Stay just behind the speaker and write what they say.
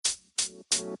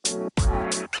This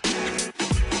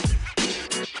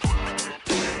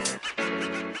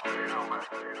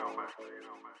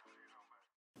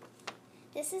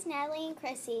is Natalie and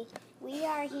Chrissy. We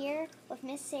are here with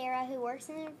Miss Sarah, who works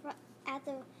at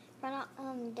the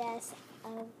front desk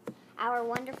of our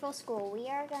wonderful school. We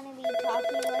are going to be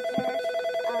talking with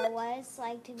her what it's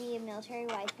like to be a military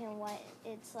wife and what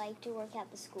it's like to work at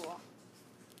the school.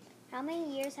 How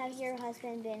many years has your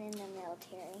husband been in the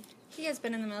military? He has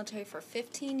been in the military for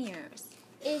 15 years.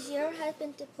 Is your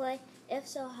husband deployed? If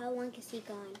so, how long is he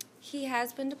gone? He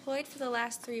has been deployed for the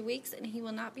last 3 weeks, and he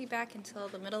will not be back until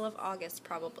the middle of August,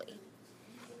 probably.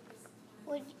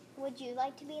 Would you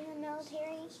like to be in the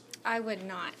military? I would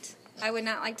not. I would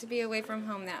not like to be away from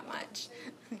home that much.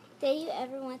 Did you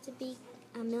ever want to be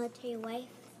a military wife?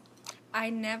 I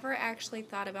never actually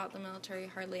thought about the military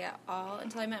hardly at all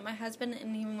until I met my husband,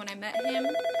 and even when I met him,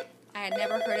 I had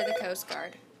never heard of the Coast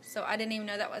Guard, so I didn't even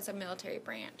know that was a military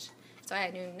branch. So I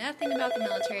knew nothing about the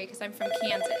military because I'm from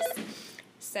Kansas.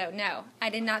 So no, I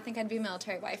did not think I'd be a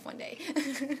military wife one day.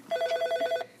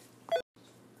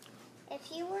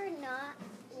 If you were not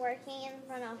working in the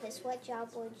front office, what job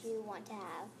would you want to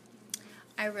have?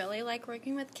 I really like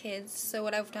working with kids, so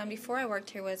what I've done before I worked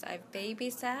here was I've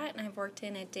babysat and I've worked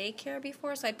in a daycare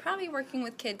before, so I'd probably be working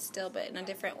with kids still, but in a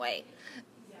different way.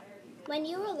 When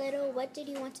you were little, what did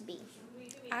you want to be?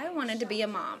 I wanted to be a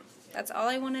mom. That's all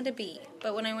I wanted to be.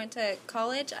 But when I went to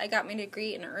college, I got my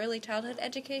degree in early childhood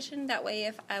education. That way,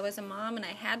 if I was a mom and I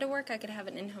had to work, I could have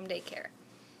an in-home daycare.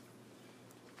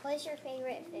 What is your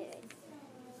favorite food?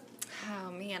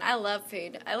 Oh, man, I love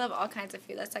food. I love all kinds of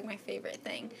food. That's like my favorite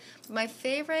thing. My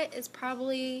favorite is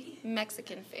probably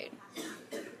Mexican food.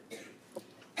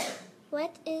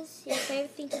 What is your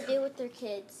favorite thing to do with your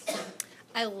kids?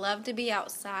 I love to be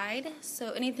outside,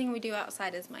 so anything we do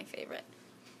outside is my favorite.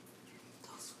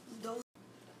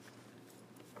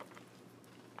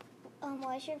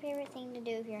 What's your favorite thing to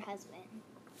do with your husband?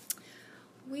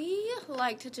 We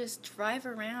like to just drive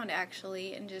around,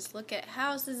 actually, and just look at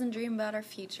houses and dream about our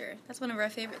future. That's one of our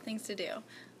favorite things to do.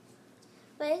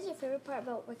 What is your favorite part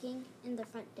about working in the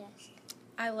front desk?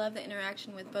 I love the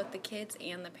interaction with both the kids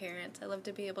and the parents. I love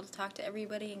to be able to talk to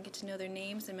everybody and get to know their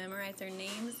names and memorize their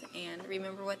names and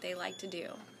remember what they like to do.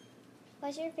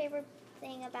 What's your favorite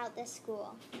thing about this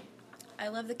school? I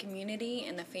love the community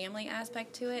and the family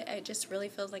aspect to it. It just really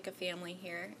feels like a family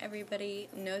here. Everybody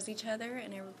knows each other,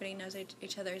 and everybody knows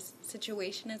each other's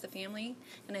situation as a family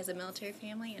and as a military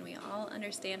family, and we all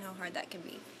understand how hard that can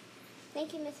be.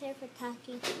 Thank you, Ms. Hare, for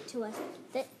talking to us.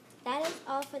 That is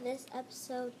all for this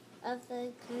episode of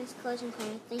the Kindness Collision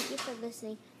Corner. Thank you for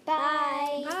listening.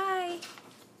 Bye. Bye.